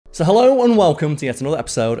So hello and welcome to yet another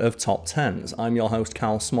episode of Top Tens. I'm your host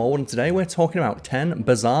Karl Smallwood, and today we're talking about 10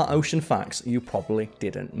 bizarre ocean facts you probably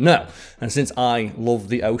didn't know. And since I love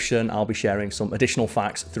the ocean, I'll be sharing some additional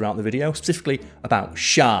facts throughout the video, specifically about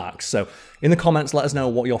sharks. So in the comments, let us know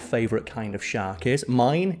what your favourite kind of shark is.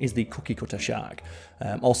 Mine is the cookie cutter shark,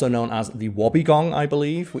 also known as the wobbegong, I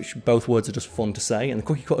believe, which both words are just fun to say. And the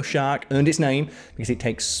cookie cutter shark earned its name because it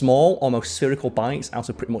takes small, almost spherical bites out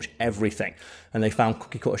of pretty much everything. And they found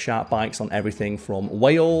cookie cutter shark bites on everything from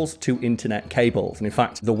whales to internet cables. And in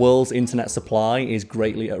fact, the world's internet supply is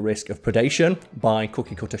greatly at risk of predation by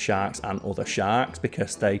cookie cutter sharks and other sharks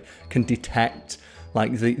because they can detect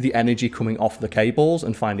like the energy coming off the cables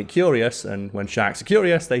and find it curious, and when sharks are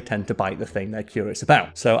curious, they tend to bite the thing they're curious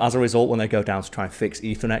about. So as a result, when they go down to try and fix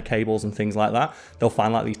Ethernet cables and things like that, they'll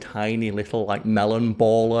find like these tiny little like melon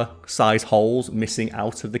baller size holes missing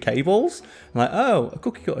out of the cables. And like, oh, a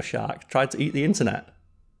cookie cutter shark tried to eat the internet.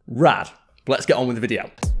 Rad. But let's get on with the video.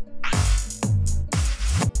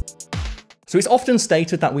 So it's often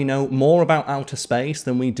stated that we know more about outer space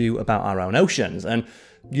than we do about our own oceans, and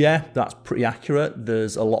yeah, that's pretty accurate.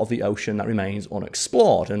 There's a lot of the ocean that remains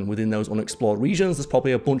unexplored, and within those unexplored regions, there's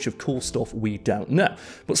probably a bunch of cool stuff we don't know.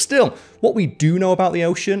 But still, what we do know about the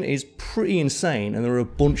ocean is pretty insane, and there are a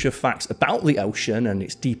bunch of facts about the ocean and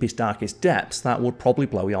its deepest, darkest depths that would probably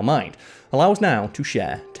blow your mind. Allow us now to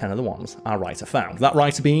share 10 of the ones our writer found. That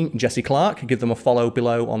writer being Jesse Clark. Give them a follow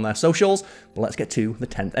below on their socials. But let's get to the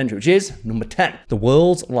 10th entry, which is number 10, the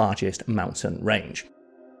world's largest mountain range.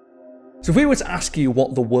 So if we were to ask you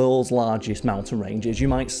what the world's largest mountain range is, you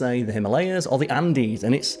might say the Himalayas or the Andes,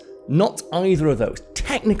 and it's not either of those.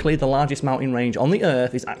 Technically, the largest mountain range on the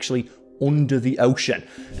Earth is actually under the ocean,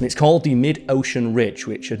 and it's called the Mid-Ocean Ridge,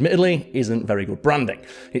 which admittedly isn't very good branding.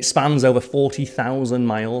 It spans over 40,000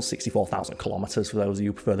 miles, 64,000 kilometers for those of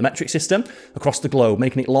you who prefer the metric system, across the globe,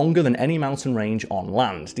 making it longer than any mountain range on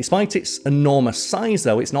land. Despite its enormous size,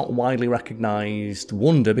 though, it's not widely recognized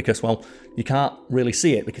wonder because, well, you can't really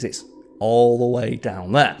see it because it's all the way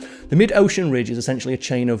down there. The Mid-Ocean Ridge is essentially a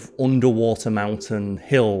chain of underwater mountain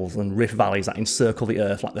hills and rift valleys that encircle the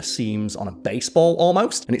Earth like the seams on a baseball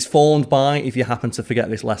almost. And it's formed by, if you happen to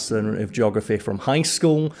forget this lesson of geography from high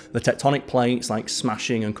school, the tectonic plates like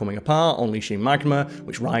smashing and coming apart, unleashing magma,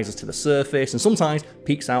 which rises to the surface and sometimes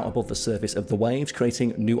peaks out above the surface of the waves,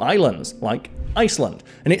 creating new islands like Iceland.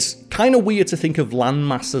 And it's kind of weird to think of land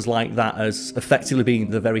masses like that as effectively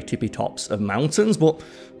being the very tippy tops of mountains, but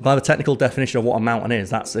by the technical definition of what a mountain is,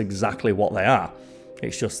 that's exactly what they are.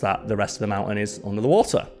 It's just that the rest of the mountain is under the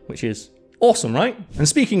water, which is awesome, right? And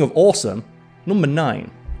speaking of awesome, number 9,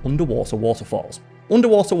 underwater waterfalls.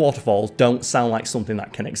 Underwater waterfalls don't sound like something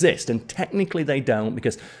that can exist, and technically they don't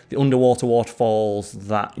because the underwater waterfalls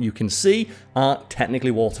that you can see aren't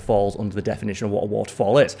technically waterfalls under the definition of what a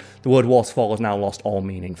waterfall is. The word waterfall has now lost all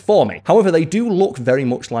meaning for me. However, they do look very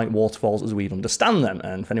much like waterfalls as we'd understand them,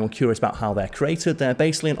 and for anyone curious about how they're created, they're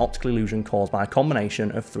basically an optical illusion caused by a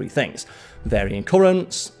combination of three things: varying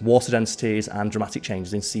currents, water densities, and dramatic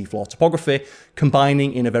changes in seafloor topography,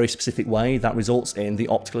 combining in a very specific way that results in the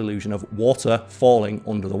optical illusion of water falling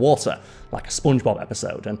under the water, like a SpongeBob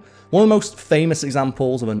episode. And one of the most famous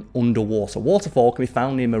examples of an underwater waterfall can be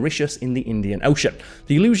found near Mauritius in the Indian Ocean.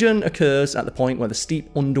 The illusion occurs at the point where the steep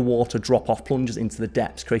underwater drop-off plunges into the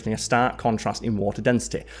depths, creating a stark contrast in water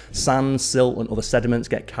density. Sand, silt, and other sediments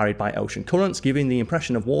get carried by ocean currents, giving the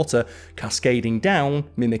impression of water cascading down,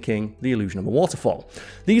 mimicking the illusion of a waterfall.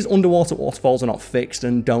 These underwater waterfalls are not fixed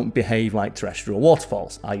and don't behave like terrestrial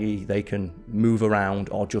waterfalls, i.e. they can move around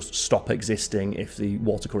or just stop existing if the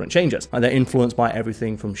water current changes. And they're influenced by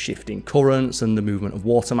everything from shifting currents and the movement of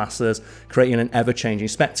water masses, creating an ever-changing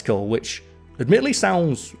spectacle, which admittedly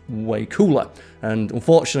sounds way cooler. And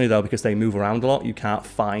unfortunately though, because they move around a lot, you can't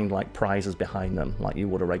find like prizes behind them like you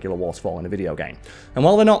would a regular waterfall in a video game. And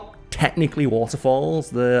while they're not technically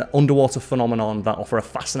waterfalls, they're underwater phenomenon that offer a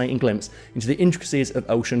fascinating glimpse into the intricacies of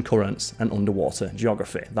ocean currents and underwater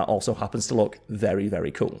geography. That also happens to look very,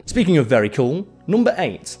 very cool. Speaking of very cool, number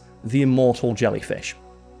 8, the immortal jellyfish.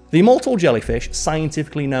 The immortal jellyfish,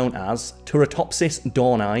 scientifically known as Turritopsis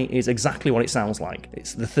dohrnii, is exactly what it sounds like.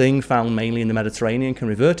 It's the thing found mainly in the Mediterranean, can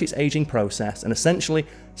revert its aging process and essentially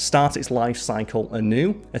start its life cycle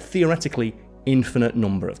anew, a theoretically infinite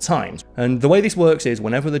number of times. And the way this works is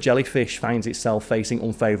whenever the jellyfish finds itself facing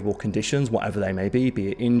unfavourable conditions, whatever they may be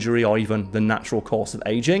it injury or even the natural course of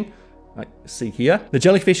aging, like see here, the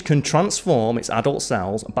jellyfish can transform its adult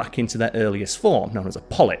cells back into their earliest form, known as a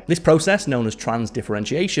polyp. This process, known as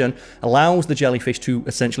transdifferentiation, allows the jellyfish to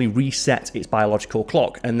essentially reset its biological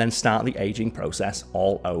clock and then start the aging process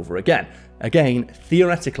all over again. again,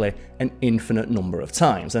 theoretically, an infinite number of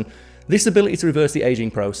times. And this ability to reverse the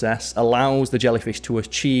aging process allows the jellyfish to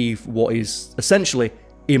achieve what is essentially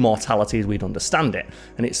immortality as we'd understand it,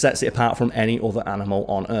 and it sets it apart from any other animal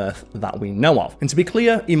on Earth that we know of. And to be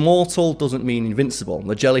clear, immortal doesn't mean invincible.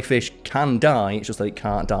 The jellyfish can die, it's just that it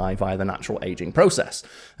can't die via the natural aging process.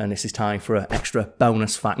 And this is time for an extra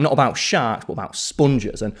bonus fact, not about sharks, but about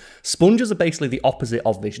sponges. And sponges are basically the opposite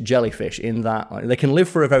of this jellyfish in that they can live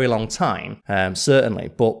for a very long time, certainly,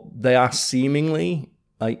 but they are seemingly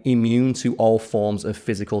immune to all forms of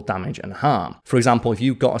physical damage and harm. For example, if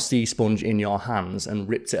you got a sea sponge in your hands and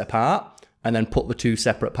ripped it apart and then put the two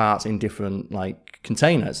separate parts in different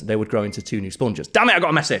containers, they would grow into two new sponges. Damn it, I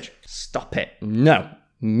got a message. Stop it. No,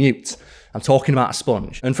 mute. I'm talking about a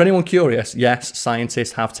sponge. And for anyone curious, yes,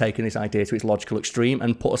 scientists have taken this idea to its logical extreme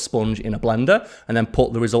and put a sponge in a blender and then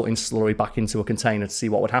put the resulting slurry back into a container to see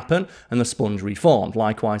what would happen, and the sponge reformed.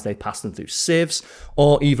 Likewise, they passed them through sieves,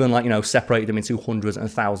 or even separated them into hundreds and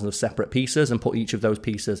thousands of separate pieces and put each of those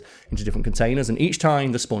pieces into different containers, and each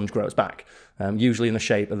time the sponge grows back, usually in the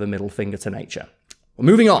shape of a middle finger to nature. Well,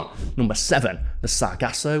 moving on, number 7, the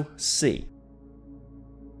Sargasso Sea.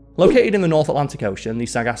 Located in the North Atlantic Ocean, the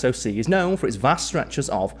Sargasso Sea is known for its vast stretches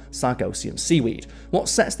of Sargassum seaweed. What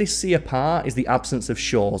sets this sea apart is the absence of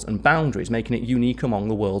shores and boundaries, making it unique among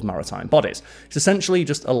the world's maritime bodies. It's essentially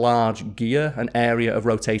just a large gear, an area of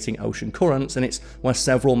rotating ocean currents, and it's where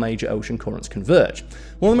several major ocean currents converge.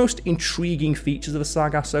 One of the most intriguing features of the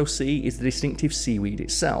Sargasso Sea is the distinctive seaweed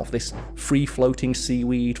itself. This free-floating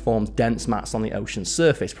seaweed forms dense mats on the ocean's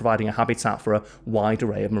surface, providing a habitat for a wide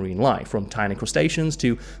array of marine life, from tiny crustaceans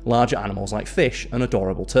to larger animals like fish and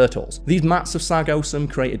adorable turtles. These mats of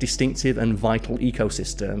Sargassum create a distinctive and vital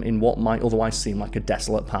ecosystem in what might otherwise seem like a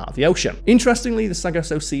desolate part of the ocean. Interestingly, the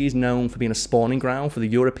Sargasso Sea is known for being a spawning ground for the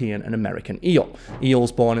European and American eel.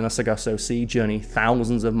 Eels born in the Sargasso Sea journey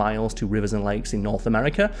thousands of miles to rivers and lakes in North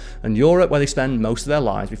America and Europe, where they spend most of their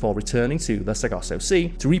lives before returning to the Sargasso Sea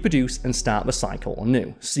to reproduce and start the cycle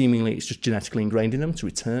anew. Seemingly, it's just genetically ingrained in them to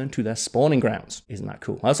return to their spawning grounds. Isn't that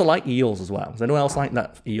cool? I also like eels as well. Does anyone else like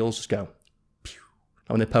that? Eels just go pew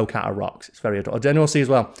when they poke out of rocks. It's very adorable. Did anyone see as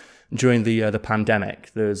well, during the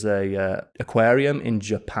pandemic, there's a aquarium in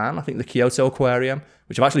Japan, I think the Kyoto Aquarium,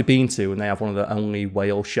 which I've actually been to, and they have one of the only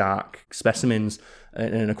whale shark specimens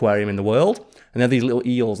in an aquarium in the world. And they're these little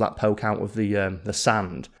eels that poke out of the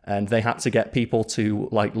sand, and they had to get people to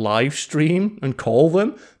live stream and call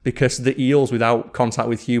them because the eels, without contact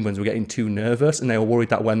with humans, were getting too nervous, and they were worried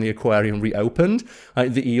that when the aquarium reopened,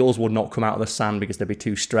 the eels would not come out of the sand because they'd be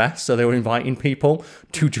too stressed. So they were inviting people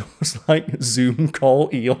to just Zoom call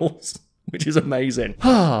eels, which is amazing.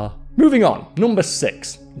 Moving on, number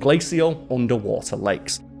 6, glacial underwater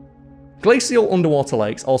lakes. Glacial underwater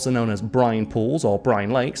lakes, also known as brine pools or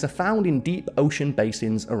brine lakes, are found in deep ocean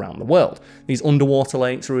basins around the world. These underwater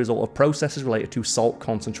lakes are a result of processes related to salt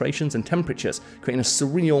concentrations and temperatures, creating a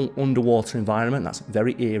surreal underwater environment that's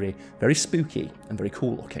very eerie, very spooky, and very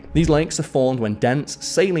cool looking. These lakes are formed when dense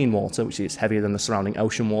saline water, which is heavier than the surrounding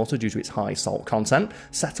ocean water due to its high salt content,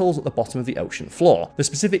 settles at the bottom of the ocean floor. The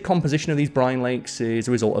specific composition of these brine lakes is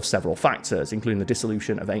a result of several factors, including the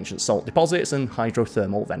dissolution of ancient salt deposits and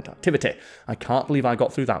hydrothermal vent activity. I can't believe I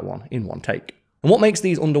got through that one in one take. And what makes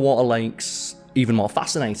these underwater lakes even more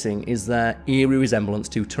fascinating is their eerie resemblance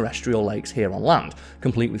to terrestrial lakes here on land,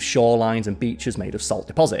 complete with shorelines and beaches made of salt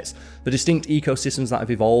deposits. The distinct ecosystems that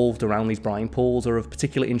have evolved around these brine pools are of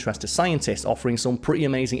particular interest to scientists, offering some pretty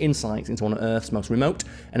amazing insights into one of Earth's most remote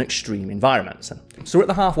and extreme environments. So we're at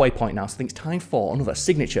the halfway point now, so I think it's time for another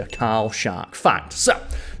signature Karl shark fact. So,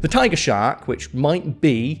 the tiger shark, which might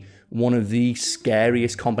be one of the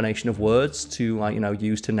scariest combination of words to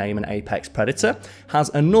use to name an apex predator, has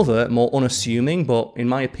another more unassuming but in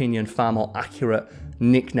my opinion far more accurate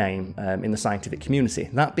nickname in the scientific community,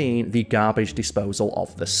 that being the garbage disposal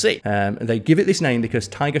of the sea. They give it this name because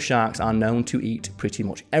tiger sharks are known to eat pretty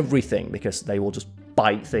much everything, because they will just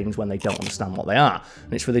bite things when they don't understand what they are.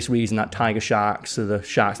 And it's for this reason that tiger sharks are the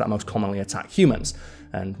sharks that most commonly attack humans.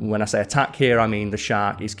 And when I say attack here, I mean the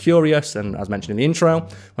shark is curious, and as mentioned in the intro,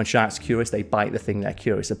 when sharks are curious, they bite the thing they're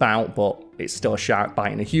curious about, but it's still a shark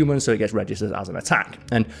biting a human, so it gets registered as an attack.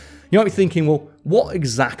 And you might be thinking, well, what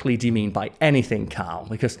exactly do you mean by anything, Karl?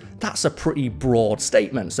 Because that's a pretty broad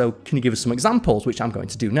statement, so can you give us some examples, which I'm going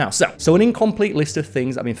to do now. So an incomplete list of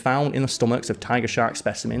things that have been found in the stomachs of tiger shark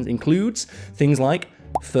specimens includes things like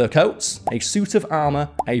fur coats, a suit of armor,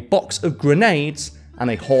 a box of grenades, and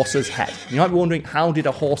a horse's head. You might be wondering, how did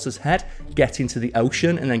a horse's head get into the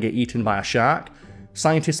ocean and then get eaten by a shark?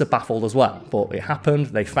 Scientists are baffled as well, but it happened,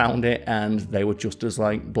 they found it, and they were just as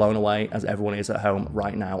blown away as everyone is at home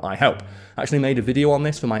right now, I hope. I actually made a video on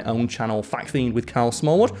this for my own channel, Fact Fiend with Karl,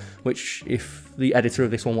 which if the editor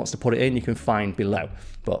of this one wants to put it in, you can find below.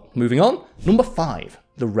 But moving on, number 5,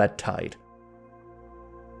 the red tide.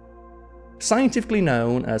 Scientifically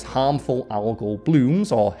known as harmful algal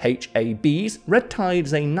blooms, or HABs, red tide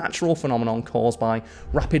is a natural phenomenon caused by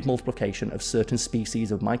rapid multiplication of certain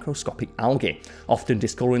species of microscopic algae, often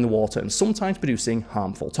discoloring the water and sometimes producing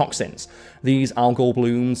harmful toxins. These algal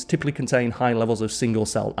blooms typically contain high levels of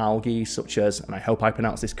single-celled algae, such as, and I hope I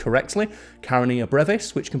pronounce this correctly, Carenia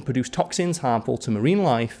brevis, which can produce toxins harmful to marine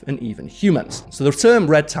life and even humans. So the term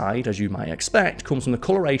red tide, as you might expect, comes from the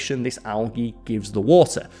coloration this algae gives the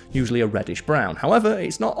water, usually a reddish brown. However,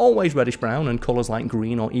 it's not always reddish brown, and colours like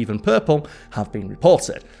green or even purple have been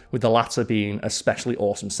reported, with the latter being especially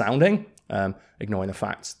awesome sounding, ignoring the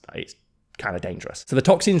fact that it's kind of dangerous. So the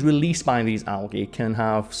toxins released by these algae can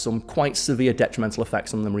have some quite severe detrimental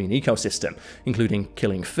effects on the marine ecosystem, including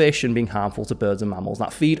killing fish and being harmful to birds and mammals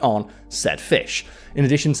that feed on said fish. In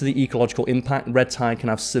addition to the ecological impact, red tide can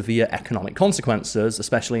have severe economic consequences,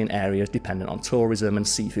 especially in areas dependent on tourism and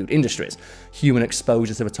seafood industries. Human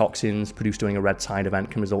exposure to the toxins produced during a red tide event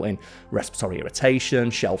can result in respiratory irritation,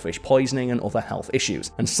 shellfish poisoning, and other health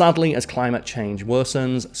issues. And sadly, as climate change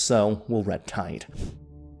worsens, so will red tide.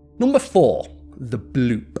 Number 4, the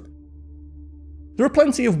bloop. There are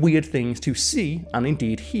plenty of weird things to see and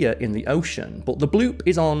indeed hear in the ocean, but the bloop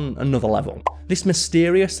is on another level. This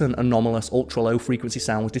mysterious and anomalous ultra-low frequency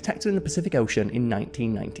sound was detected in the Pacific Ocean in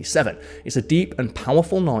 1997. It's a deep and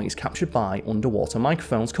powerful noise captured by underwater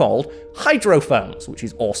microphones called hydrophones, which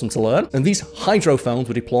is awesome to learn. And these hydrophones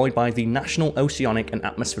were deployed by the National Oceanic and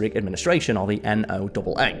Atmospheric Administration, or the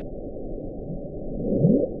NOAA.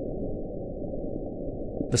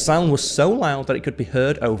 The sound was so loud that it could be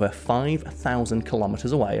heard over 5,000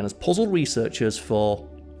 kilometers away and has puzzled researchers for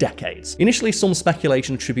decades. Initially, some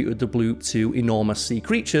speculation attributed the bloop to enormous sea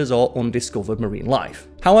creatures or undiscovered marine life.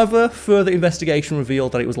 However, further investigation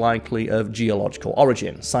revealed that it was likely of geological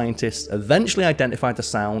origin. Scientists eventually identified the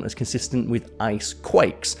sound as consistent with ice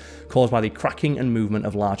quakes, caused by the cracking and movement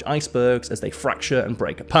of large icebergs as they fracture and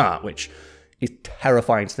break apart, which is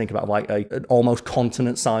terrifying to think about. An almost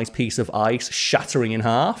continent-sized piece of ice shattering in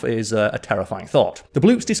half is a terrifying thought. The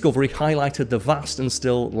bloop's discovery highlighted the vast and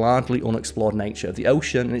still largely unexplored nature of the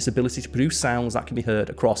ocean and its ability to produce sounds that can be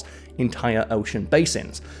heard across entire ocean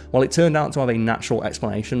basins. While it turned out to have a natural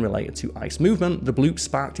explanation related to ice movement, the bloop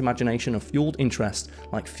sparked imagination and fueled interest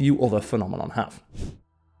like few other phenomena have.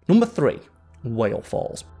 Number 3, whale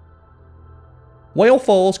falls. Whale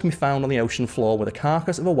falls can be found on the ocean floor where the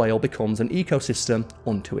carcass of a whale becomes an ecosystem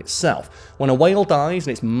unto itself. When a whale dies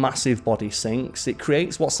and its massive body sinks, it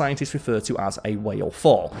creates what scientists refer to as a whale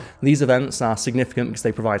fall. These events are significant because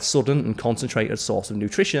they provide sudden and concentrated source of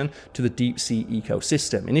nutrition to the deep sea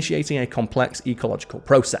ecosystem, initiating a complex ecological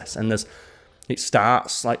process. And it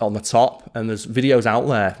starts on the top, and there's videos out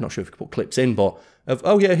there, I'm not sure if you can put clips in, but of,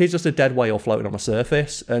 oh yeah, here's just a dead whale floating on the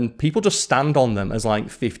surface, and people just stand on them as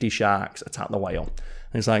 50 sharks attack the whale.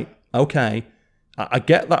 And it's like, okay, I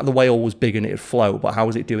get that the whale was big and it'd float, but how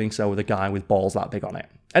is it doing so with a guy with balls that big on it?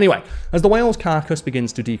 Anyway, as the whale's carcass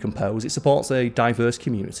begins to decompose, it supports a diverse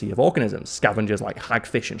community of organisms. Scavengers like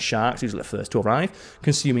hagfish and sharks, usually the first to arrive,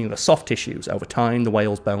 consuming the soft tissues. Over time, the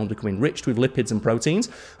whale's bones become enriched with lipids and proteins,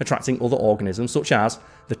 attracting other organisms such as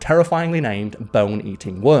the terrifyingly named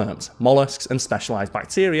bone-eating worms, mollusks, and specialized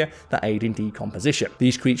bacteria that aid in decomposition.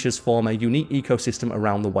 These creatures form a unique ecosystem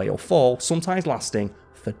around the whale fall, sometimes lasting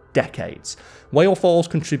for decades. Whale falls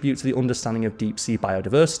contribute to the understanding of deep sea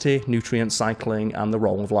biodiversity, nutrient cycling, and the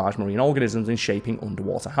role of large marine organisms in shaping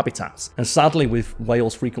underwater habitats. And sadly, with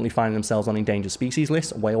whales frequently finding themselves on endangered species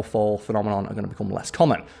lists, whale fall phenomenon are going to become less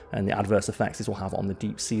common, and the adverse effects this will have on the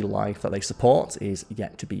deep sea life that they support is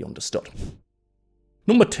yet to be understood.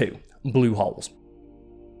 Number 2, blue holes.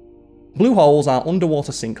 Blue holes are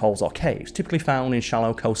underwater sinkholes or caves, typically found in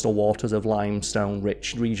shallow coastal waters of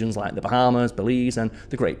limestone-rich regions like the Bahamas, Belize, and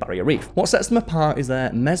the Great Barrier Reef. What sets them apart is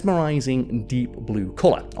their mesmerizing deep blue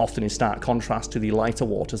color, often in stark contrast to the lighter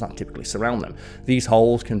waters that typically surround them. These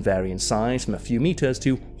holes can vary in size from a few meters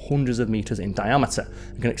to hundreds of meters in diameter,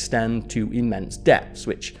 and can extend to immense depths,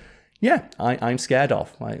 which yeah, I'm scared of.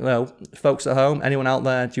 Folks at home, anyone out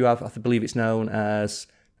there, do you have, I believe it's known as,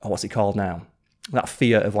 what's it called now? That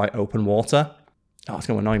fear of open water. Oh, it's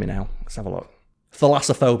going to annoy me now. Let's have a look.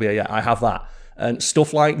 Thalassophobia, yeah, I have that. And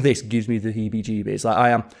stuff like this gives me the heebie-jeebies. I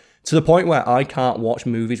am to the point where I can't watch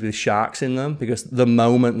movies with sharks in them, because the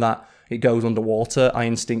moment that, it goes underwater, I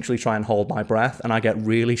instinctually try and hold my breath, and I get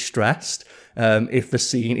really stressed if the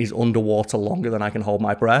scene is underwater longer than I can hold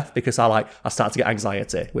my breath, because I start to get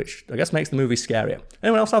anxiety, which I guess makes the movie scarier.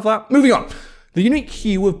 Anyone else have that? Moving on. The unique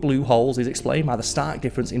hue of blue holes is explained by the stark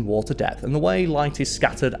difference in water depth and the way light is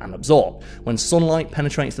scattered and absorbed. When sunlight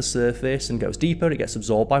penetrates the surface and goes deeper, it gets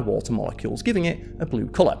absorbed by water molecules, giving it a blue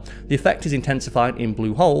colour. The effect is intensified in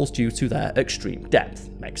blue holes due to their extreme depth.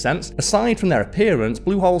 Makes sense? Aside from their appearance,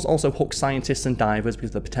 blue holes also hook scientists and divers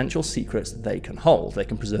because of the potential secrets they can hold. They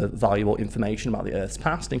can preserve valuable information about the Earth's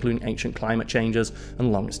past, including ancient climate changes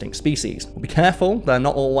and long extinct species. But be careful, they're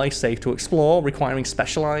not always safe to explore, requiring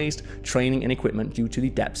specialised training and equipment due to the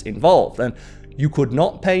depths involved, and you could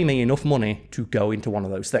not pay me enough money to go into one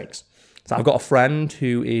of those things. So I've got a friend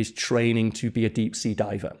who is training to be a deep sea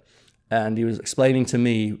diver, and he was explaining to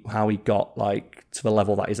me how he got to the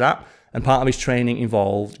level that he's at, and part of his training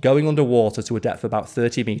involved going underwater to a depth of about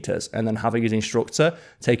 30 meters and then having his instructor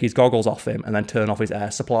take his goggles off him and then turn off his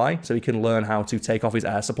air supply so he can learn how to take off his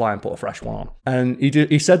air supply and put a fresh one on. And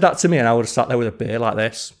he said that to me, and I would have sat there with a beer like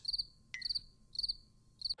this.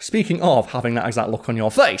 Speaking of having that exact look on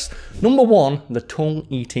your face, number 1, the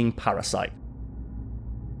tongue-eating parasite.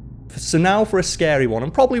 So now for a scary one,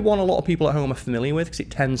 and probably one a lot of people at home are familiar with because it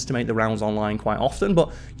tends to make the rounds online quite often,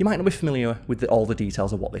 but you might not be familiar with all the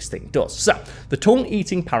details of what this thing does. So, the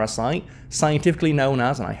tongue-eating parasite, scientifically known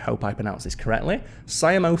as, and I hope I pronounce this correctly,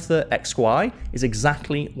 Cyamotha exqui, is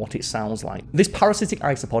exactly what it sounds like. This parasitic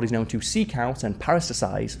isopod is known to seek out and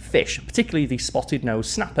parasitize fish, particularly the spotted-nosed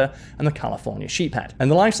snapper and the California sheephead. And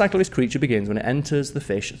the life cycle of this creature begins when it enters the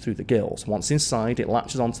fish through the gills. Once inside, it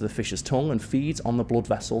latches onto the fish's tongue and feeds on the blood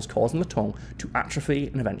vessels, causing the tongue to atrophy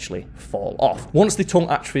and eventually fall off. Once the tongue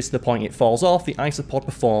atrophies to the point it falls off, the isopod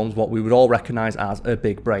performs what we would all recognize as a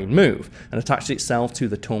big brain move and attaches itself to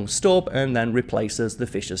the tongue stub and then replaces the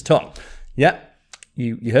fish's tongue. Yep,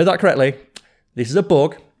 you heard that correctly. This is a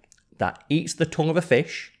bug that eats the tongue of a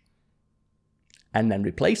fish and then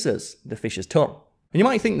replaces the fish's tongue. And you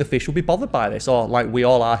might think the fish will be bothered by this, or like we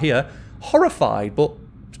all are here, horrified, but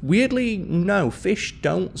weirdly, no, fish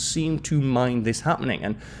don't seem to mind this happening,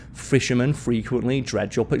 and fishermen frequently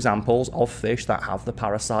dredge up examples of fish that have the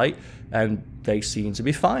parasite, and they seem to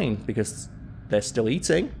be fine because they're still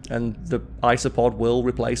eating, and the isopod will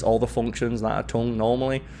replace all the functions that a tongue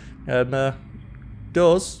normally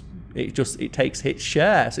does. It takes its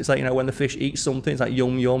share. So it's like, when the fish eats something, it's like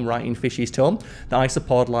yum yum right in fish's tongue. The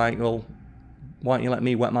isopod well, why don't you let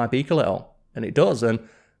me wet my beak a little? And it does, and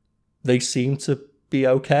they seem to be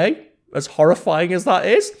okay, as horrifying as that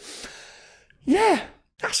is. Yeah,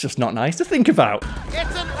 that's just not nice to think about.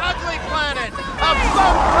 It's an ugly planet, a bug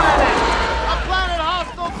planet, a planet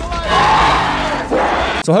hostile to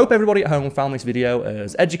life. So I hope everybody at home found this video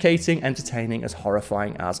as educating, entertaining, as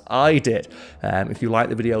horrifying as I did. If you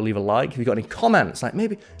liked the video, leave a like. If you've got any comments,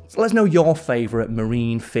 maybe let us know your favourite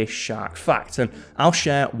marine fish shark fact, and I'll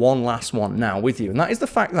share one last one now with you, and that is the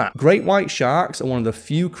fact that great white sharks are one of the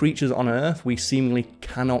few creatures on Earth we seemingly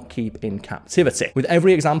cannot keep in captivity, with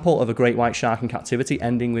every example of a great white shark in captivity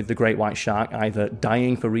ending with the great white shark either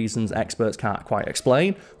dying for reasons experts can't quite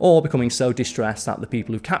explain, or becoming so distressed that the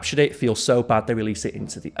people who captured it feel so bad they release it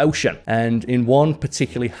into the ocean. And in one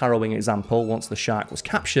particularly harrowing example, once the shark was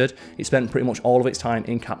captured, it spent pretty much all of its time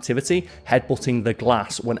in captivity, headbutting the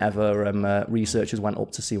glass whenever researchers went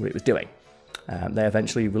up to see what it was doing. They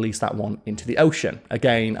eventually released that one into the ocean.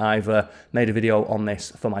 Again, I've made a video on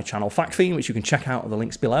this for my channel Fact Fiend, which you can check out at the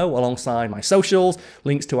links below, alongside my socials,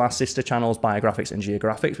 links to our sister channels Biographics and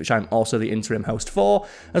Geographics, which I'm also the interim host for,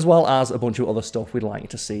 as well as a bunch of other stuff we'd like you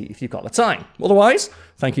to see if you've got the time. Otherwise,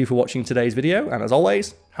 thank you for watching today's video, and as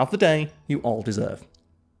always, have the day you all deserve.